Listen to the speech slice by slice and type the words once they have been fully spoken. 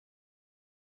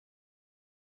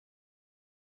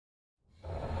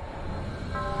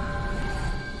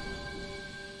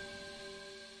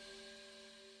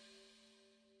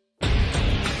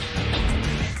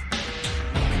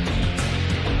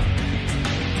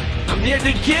I'm here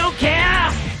to kill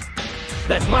Chaos!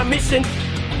 That's my mission!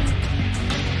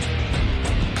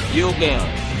 You win.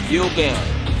 You win.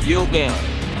 You win.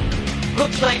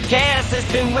 Looks like Chaos has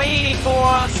been waiting for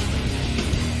us!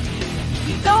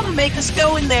 You gonna make us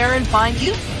go in there and find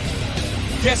you?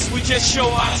 Guess we just show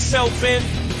ourselves in.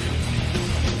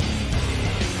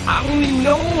 I only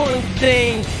know one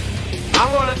thing.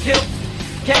 I wanna kill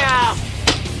Chaos.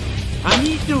 I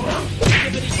need to.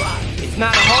 It's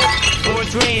not a hope or a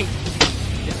dream.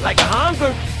 It's like a hunger,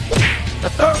 a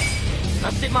thirst.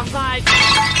 That's in my side.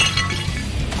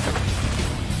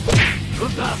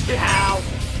 Look up to how.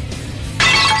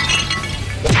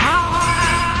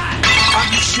 Are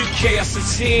you sure Chaos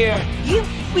is here?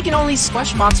 We can only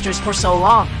squash monsters for so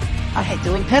long. I hate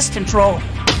doing pest control.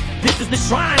 This is the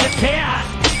shrine of Chaos.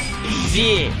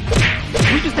 Easy.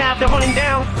 We just have to hunt him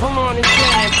down. Come on and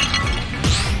slam.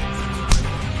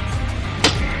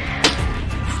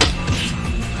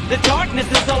 The darkness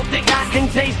is so thick I can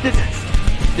taste it.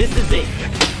 This is it.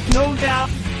 No doubt.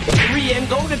 3 and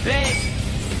go to bed.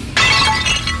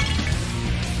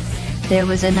 There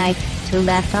was a knight who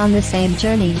left on the same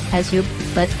journey as you,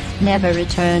 but never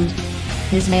returned.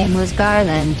 His name was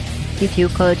Garland. If you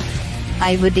could,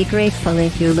 I would be grateful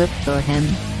if you looked for him.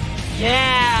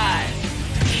 Yeah.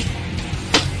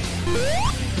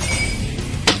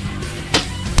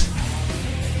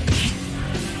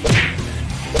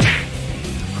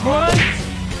 Crunch.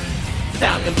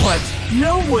 Falcon punch.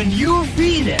 No one, you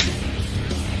beat him.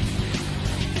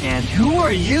 And who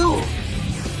are you?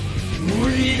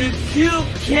 Ready to kill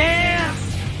Chaos.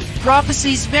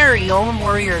 Prophecy's very own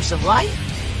warriors of light?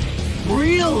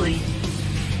 Really?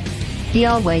 He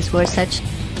always wore such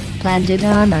splendid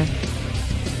armor,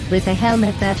 with a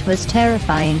helmet that was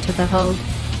terrifying to behold.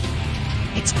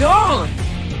 It's gone!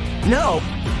 No!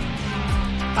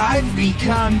 I've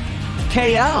become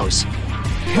Chaos!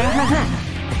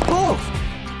 Oh!